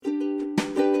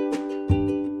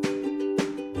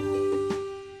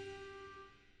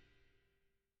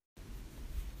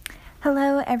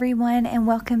Hello, everyone, and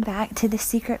welcome back to the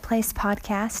Secret Place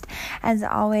podcast. As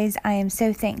always, I am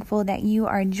so thankful that you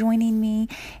are joining me,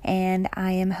 and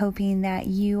I am hoping that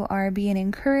you are being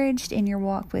encouraged in your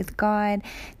walk with God,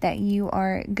 that you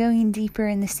are going deeper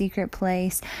in the secret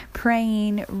place,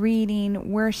 praying,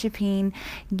 reading, worshiping,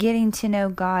 getting to know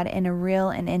God in a real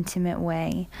and intimate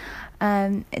way.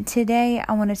 Today,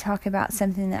 I want to talk about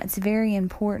something that's very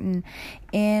important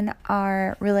in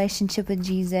our relationship with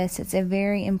Jesus. It's a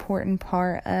very important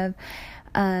part of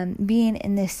being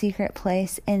in this secret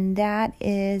place, and that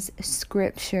is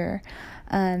Scripture.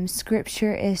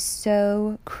 Scripture is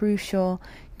so crucial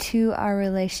to our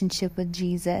relationship with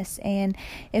Jesus. And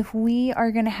if we are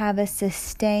going to have a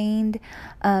sustained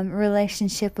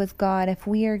relationship with God, if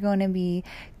we are going to be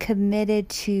committed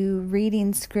to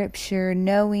reading Scripture,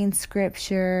 knowing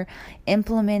Scripture,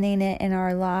 implementing it in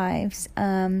our lives,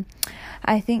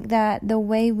 I think that the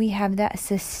way we have that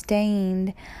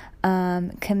sustained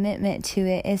commitment to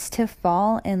it is to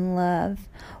fall in love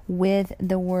with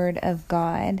the Word of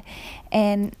God.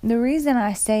 And the reason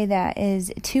I say that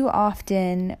is too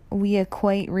often we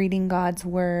equate reading God's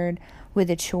Word with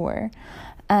a chore.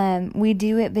 We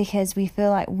do it because we feel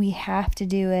like we have to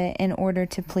do it in order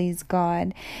to please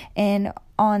God. And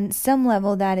on some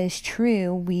level, that is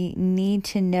true. We need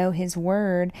to know His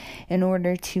Word in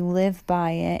order to live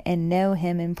by it and know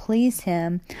Him and please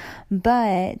Him.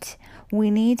 But we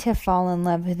need to fall in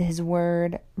love with His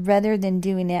Word rather than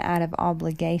doing it out of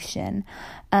obligation.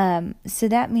 So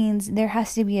that means there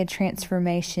has to be a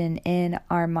transformation in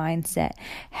our mindset,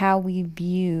 how we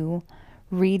view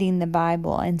reading the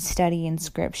Bible and studying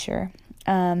Scripture.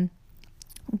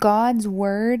 God's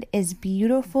Word is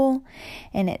beautiful,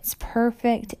 and it's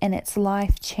perfect, and it's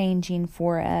life-changing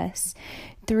for us.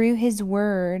 Through His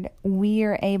Word, we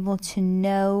are able to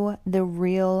know the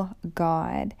real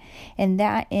God, and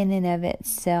that in and of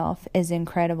itself is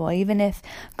incredible. Even if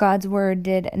God's Word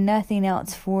did nothing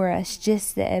else for us,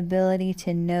 just the ability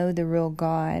to know the real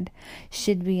God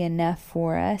should be enough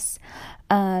for us.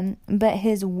 But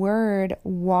His Word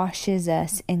washes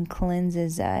us and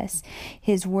cleanses us.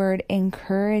 His Word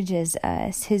encourages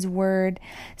us. His Word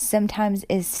sometimes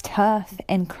is tough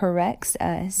and corrects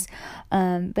us.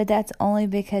 But that's only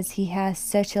because He has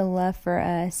such a love for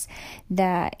us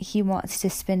that He wants to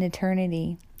spend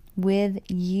eternity with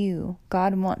you.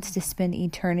 God wants to spend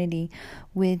eternity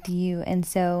with you. And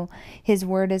so His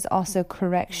Word is also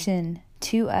correction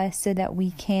to us so that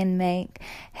we can make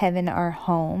heaven our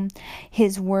home.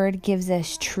 His Word gives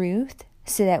us truth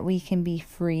so that we can be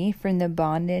free from the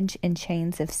bondage and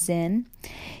chains of sin.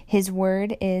 His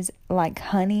Word is like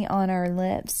honey on our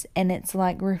lips, and it's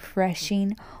like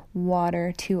refreshing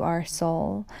water to our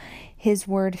soul. His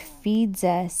Word feeds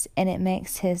us, and it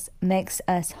makes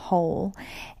us whole.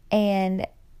 And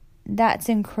that's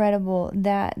incredible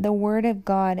that the Word of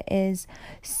God is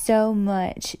so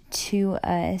much to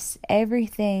us.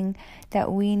 Everything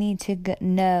that we need to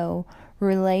know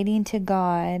relating to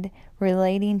God,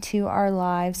 relating to our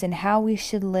lives and how we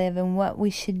should live and what we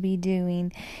should be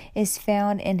doing is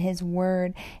found in His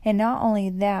Word. And not only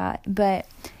that, but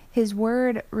His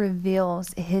Word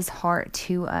reveals His heart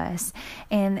to us.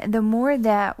 And the more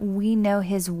that we know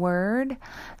His Word,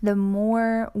 the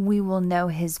more we will know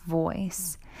His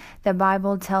voice. The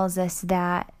Bible tells us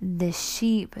that the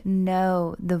sheep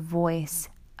know the voice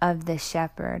of the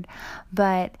shepherd.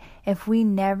 But if we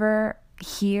never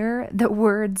hear the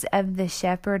words of the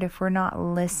shepherd, if we're not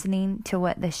listening to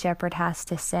what the shepherd has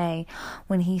to say,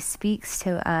 when he speaks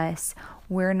to us,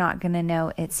 we're not going to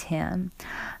know it's him.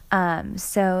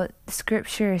 So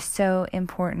Scripture is so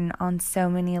important on so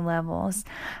many levels.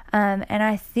 And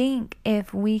I think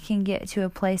if we can get to a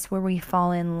place where we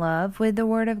fall in love with the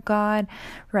Word of God,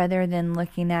 rather than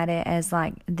looking at it as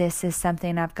like, this is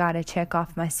something I've got to check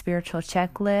off my spiritual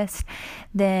checklist,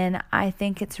 then I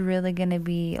think it's really going to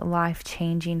be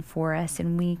life-changing for us,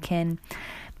 and we can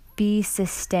be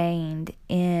sustained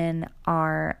in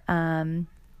our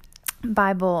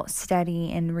Bible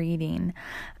study and reading.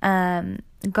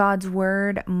 God's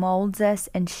Word molds us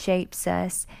and shapes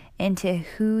us into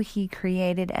who He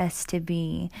created us to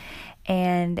be.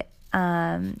 And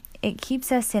it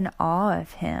keeps us in awe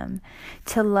of Him.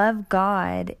 To love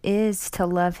God is to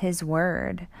love His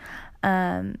Word.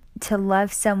 To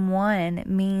love someone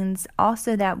means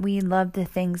also that we love the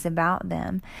things about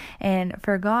them. And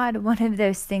for God, one of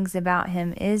those things about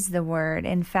Him is the Word.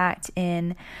 In fact,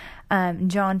 in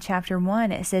John chapter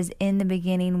 1, it says, in the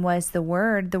beginning was the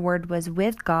Word was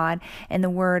with God, and the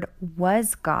Word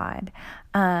was God.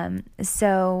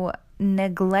 So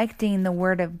neglecting the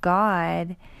Word of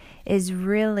God is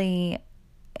really,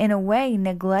 in a way,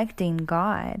 neglecting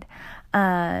God.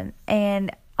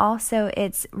 And also,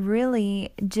 it's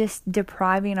really just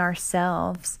depriving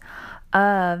ourselves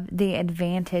of the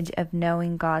advantage of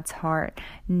knowing God's heart,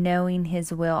 knowing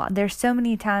His will. There's so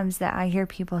many times that I hear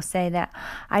people say that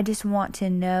I just want to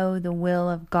know the will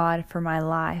of God for my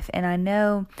life. And I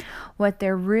know what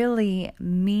they're really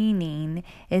meaning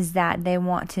is that they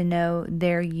want to know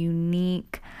their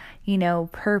unique,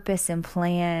 purpose and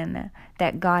plan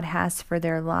that God has for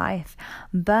their life.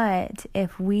 But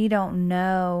if we don't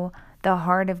know the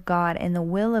heart of God and the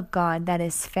will of God that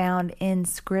is found in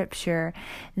Scripture,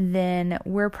 then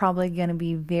we're probably going to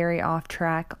be very off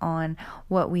track on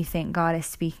what we think God is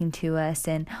speaking to us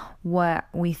and what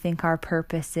we think our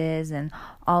purpose is and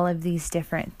all of these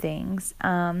different things.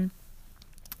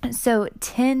 So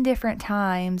 10 different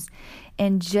times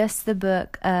in just the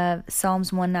book of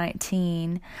Psalms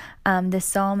 119, the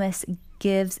psalmist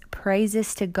gives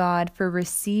praises to God for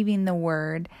receiving the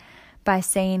word by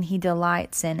saying he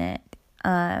delights in it.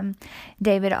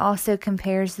 David also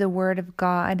compares the word of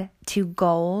God to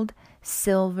gold,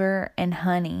 silver, and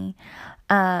honey.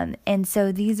 And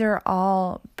so these are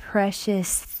all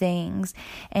precious things.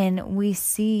 And we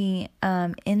see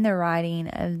in the writing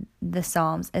of the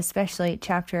Psalms, especially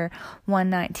chapter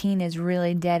 119 is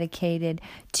really dedicated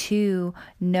to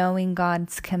knowing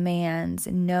God's commands,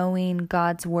 knowing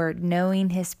God's word,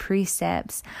 knowing His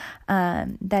precepts,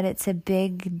 that it's a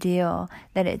big deal,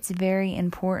 that it's very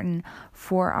important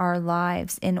for our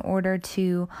lives in order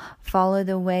to follow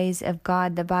the ways of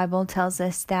God. The Bible tells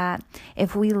us that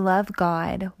if we love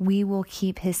God, we will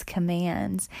keep His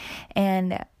commands.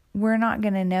 And we're not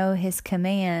going to know His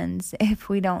commands if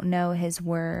we don't know His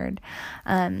word.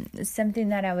 Something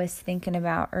that I was thinking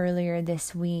about earlier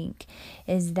this week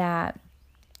is that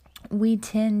we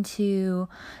tend to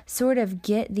sort of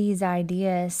get these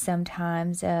ideas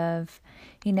sometimes of,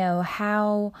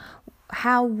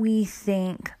 how we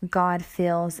think God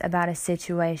feels about a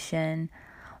situation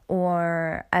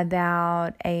or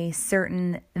about a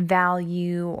certain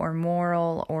value or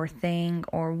moral or thing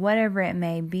or whatever it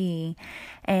may be.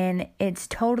 And it's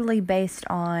totally based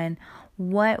on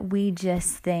what we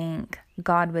just think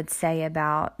God would say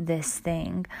about this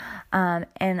thing.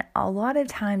 And a lot of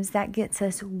times that gets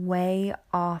us way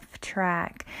off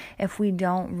track if we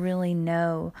don't really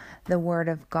know the Word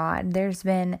of God. There's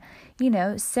been,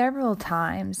 several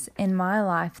times in my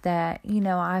life that,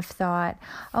 I've thought,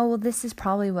 oh, well, this is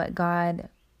probably what God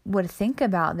would think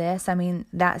about this. I mean,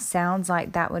 that sounds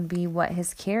like that would be what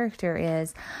His character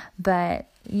is, but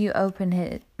you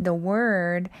open the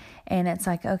word and it's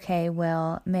like, okay,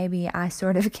 well, maybe I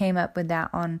sort of came up with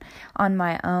that on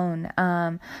my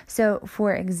own. So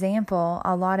for example,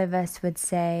 a lot of us would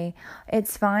say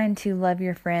it's fine to love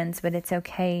your friends, but it's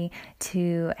okay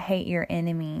to hate your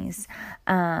enemies.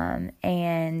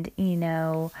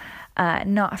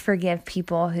 Not forgive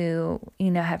people who,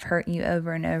 have hurt you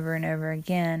over and over and over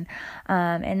again.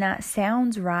 And that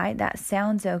sounds right. That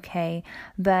sounds okay.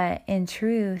 But in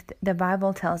truth, the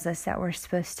Bible tells us that we're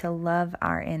supposed to love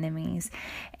our enemies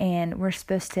and we're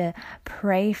supposed to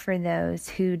pray for those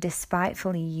who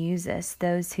despitefully use us,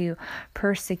 those who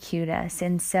persecute us.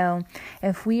 And so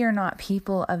if we are not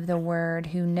people of the Word,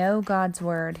 who know God's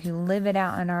Word, who live it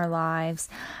out in our lives,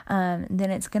 then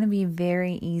it's going to be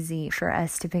very easy for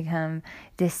us to become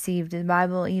deceived. The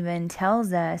Bible even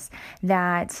tells us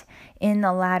that in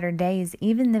the latter days,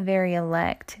 even the very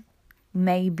elect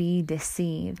may be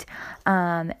deceived.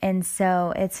 And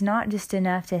so it's not just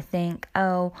enough to think,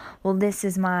 oh, well, this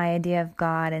is my idea of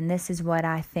God and this is what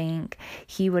I think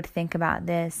He would think about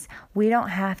this. We don't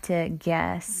have to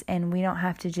guess and we don't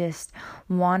have to just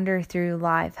wander through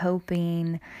life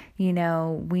hoping, we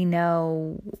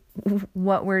know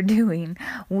what we're doing.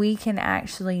 We can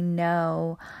actually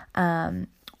know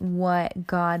what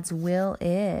God's will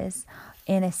is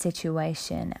in a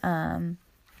situation.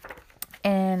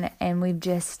 And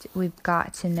we've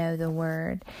got to know the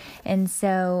Word. And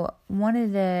so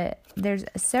there's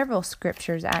several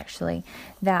scriptures actually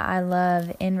that I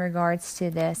love in regards to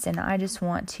this, and I just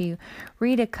want to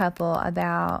read a couple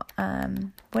about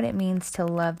what it means to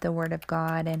love the Word of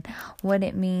God and what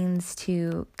it means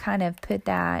to kind of put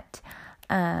that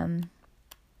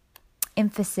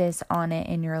emphasis on it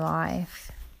in your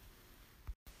life.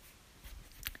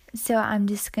 So I'm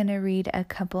just going to read a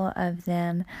couple of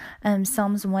them.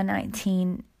 Psalms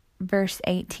 119 verse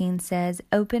 18 says,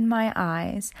 "Open my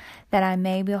eyes that I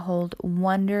may behold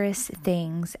wondrous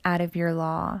things out of your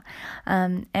law."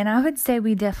 And I would say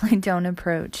we definitely don't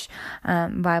approach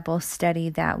Bible study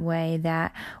that way,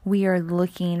 that we are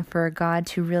looking for God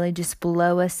to really just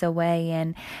blow us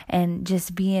away and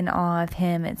just be in awe of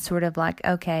Him. It's sort of like,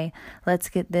 okay, let's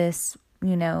get this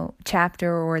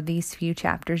chapter or these few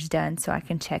chapters done so I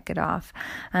can check it off.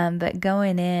 But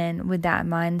going in with that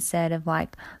mindset of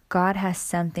like, God has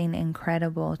something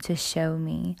incredible to show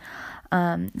me.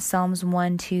 Psalms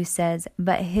 1:2 says,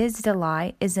 "But his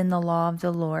delight is in the law of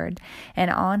the Lord,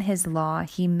 and on his law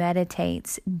he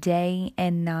meditates day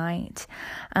and night."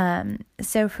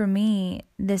 So for me,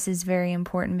 this is very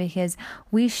important because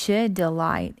we should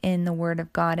delight in the Word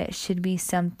of God. It should be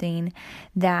something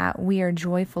that we are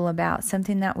joyful about,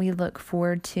 something that we look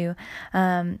forward to.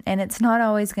 And it's not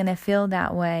always going to feel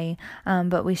that way,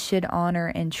 but we should honor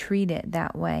and treat it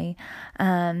that way.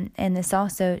 And this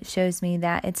also shows me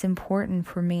that it's important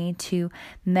for me to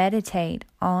meditate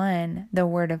on the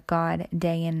Word of God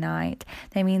day and night.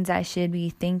 That means I should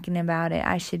be thinking about it.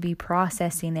 I should be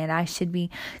processing it. I should be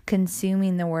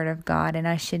consuming the Word of God, and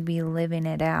I should be living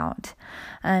it out.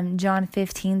 John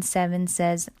 15:7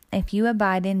 says, "If you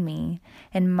abide in me,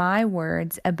 and my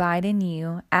words abide in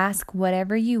you, ask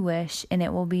whatever you wish, and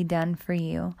it will be done for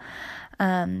you."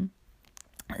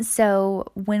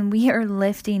 So when we are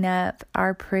lifting up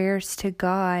our prayers to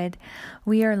God,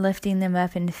 we are lifting them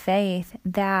up in faith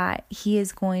that He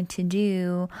is going to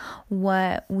do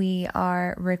what we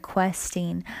are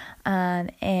requesting.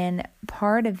 And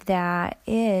part of that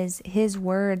is His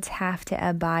words have to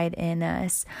abide in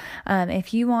us.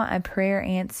 If you want a prayer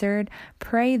answered,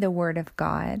 pray the Word of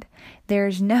God.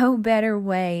 There's no better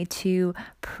way to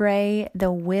pray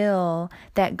the will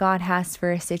that God has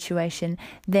for a situation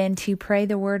than to pray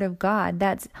the Word of God.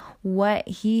 That's what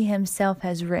He Himself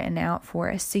has written out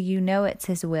for us. So you know it's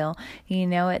His will. You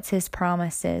know it's His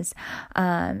promises.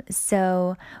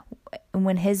 So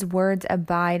when His words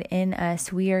abide in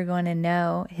us, we are going to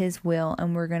know His will,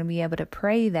 and we're going to be able to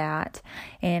pray that,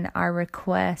 and our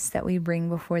requests that we bring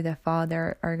before the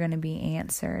Father are going to be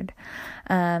answered.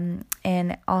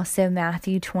 And also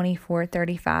Matthew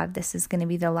 24:35, this is going to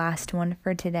be the last one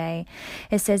for today.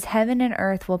 It says, "Heaven and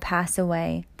earth will pass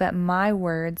away, but my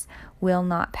words will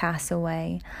not pass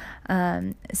away."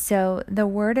 So the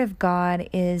Word of God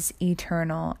is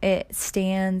eternal. It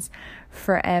stands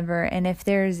forever. And if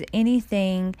there's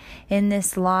anything in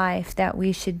this life that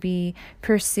we should be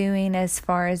pursuing as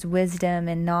far as wisdom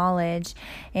and knowledge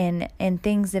and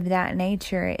things of that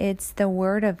nature, it's the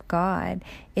Word of God.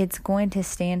 It's going to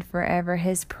stand forever.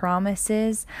 His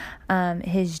promises,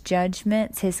 His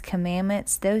judgments, His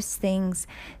commandments, those things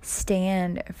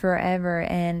stand forever,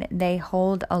 and they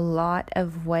hold a lot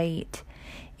of weight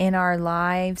in our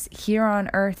lives here on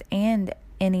earth and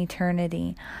in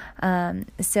eternity.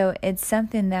 So it's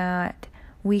something that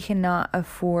we cannot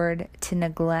afford to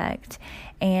neglect.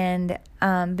 And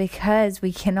because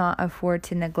we cannot afford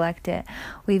to neglect it,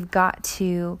 we've got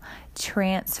to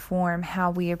transform how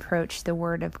we approach the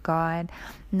Word of God,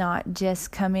 not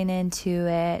just coming into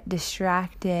it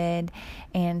distracted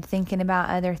and thinking about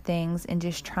other things and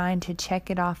just trying to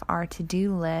check it off our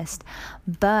to-do list,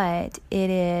 but it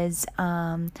is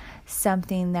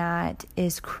something that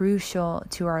is crucial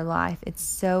to our life. It's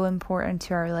so important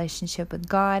to our relationship with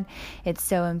God. It's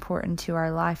so important to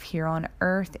our life here on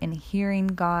earth and hearing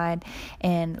God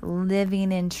and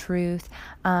living in truth,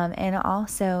 and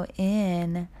also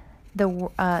in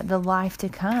the life to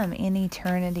come in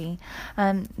eternity.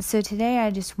 So today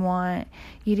I just want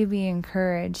you to be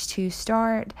encouraged to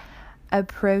start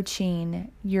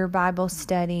approaching your Bible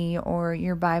study or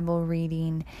your Bible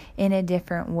reading in a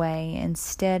different way.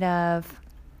 Instead of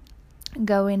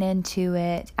going into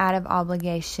it out of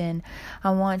obligation,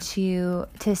 I want you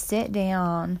to sit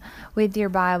down with your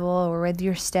Bible or with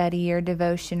your study or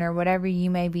devotion or whatever you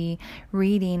may be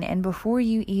reading, and before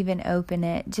you even open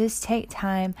it, just take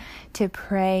time to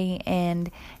pray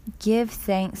and give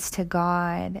thanks to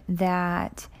God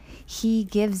that He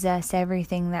gives us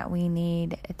everything that we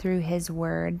need through His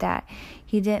Word, that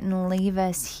He didn't leave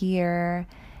us here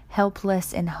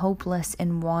helpless and hopeless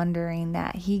and wandering,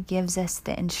 that He gives us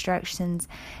the instructions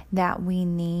that we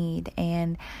need.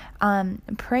 And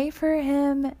pray for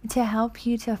Him to help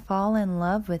you to fall in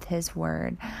love with His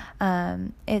Word.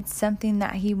 It's something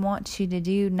that He wants you to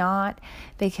do, not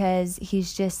because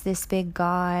He's just this big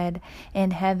God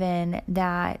in heaven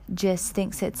that just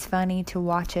thinks it's funny to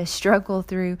watch us struggle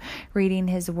through reading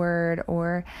His Word,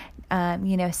 or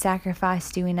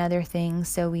sacrifice doing other things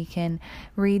so we can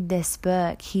read this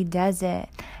book. He does it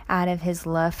out of His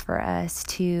love for us,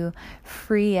 to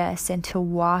free us and to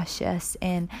wash us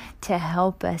and to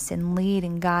help us and lead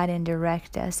and guide and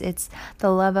direct us. It's the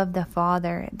love of the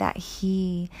Father that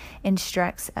He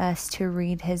instructs us to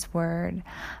read His Word.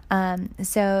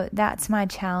 So that's my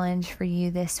challenge for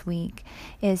you this week,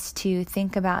 is to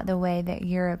think about the way that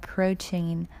you're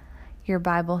approaching your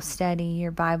Bible study,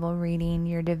 your Bible reading,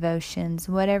 your devotions,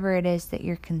 whatever it is that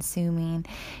you're consuming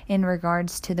in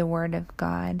regards to the Word of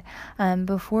God.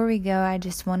 Before we go, I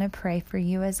just want to pray for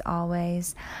you as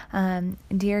always.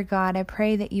 Dear God, I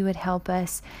pray that you would help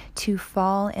us to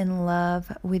fall in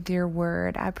love with your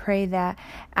Word. I pray that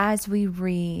as we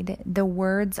read, the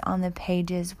words on the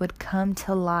pages would come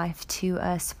to life to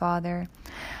us, Father.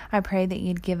 I pray that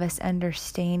you'd give us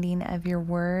understanding of your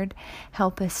word.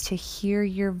 Help us to hear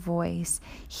your voice,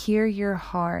 hear your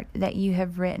heart that you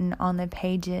have written on the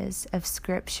pages of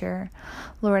Scripture.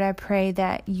 Lord, I pray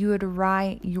that you would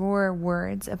write your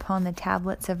words upon the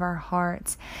tablets of our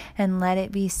hearts and let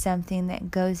it be something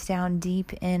that goes down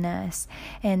deep in us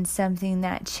and something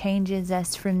that changes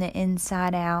us from the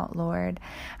inside out, Lord.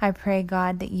 I pray,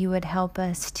 God, that you would help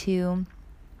us to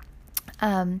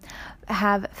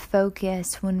have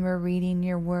focus when we're reading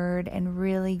your word and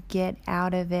really get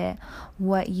out of it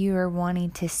what you are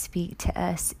wanting to speak to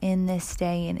us in this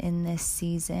day and in this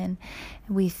season.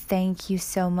 We thank you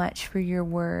so much for your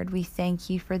word. We thank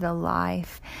you for the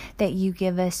life that you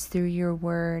give us through your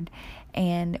word,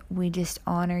 and we just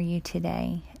honor you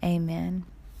today. Amen.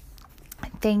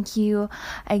 Thank you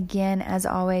again, as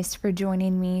always, for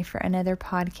joining me for another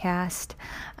podcast.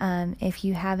 If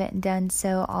you haven't done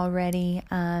so already,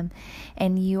 and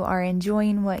you are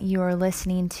enjoying what you are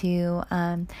listening to,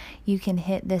 you can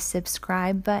hit the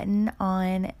subscribe button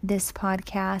on this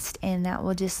podcast, and that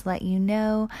will just let you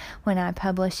know when I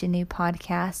publish a new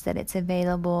podcast that it's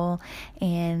available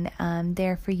and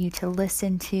there for you to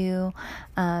listen to.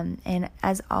 And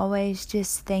as always,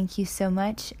 just thank you so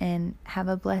much and have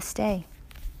a blessed day.